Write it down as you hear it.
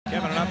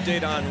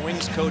update on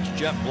Wings coach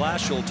Jeff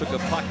Blashill. Took a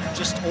puck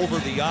just over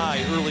the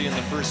eye early in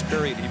the first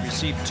period. He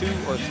received 2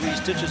 or 3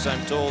 stitches,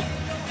 I'm told,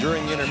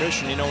 during the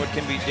intermission. You know, it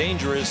can be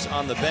dangerous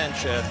on the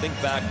bench. Think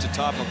back to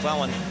Todd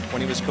McClellan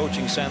when he was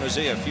coaching San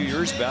Jose a few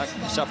years back.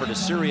 He suffered a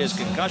serious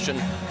concussion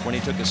when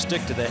he took a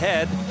stick to the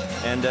head.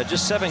 And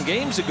just 7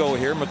 games ago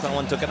here,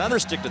 McClellan took another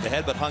stick to the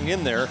head but hung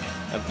in there.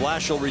 And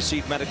Blashill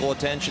received medical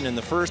attention in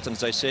the first, and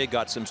as I say,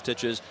 got some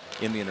stitches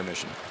in the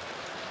intermission.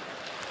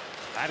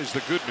 That is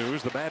the good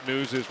news. The bad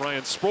news is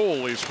Ryan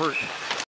Sproul is hurt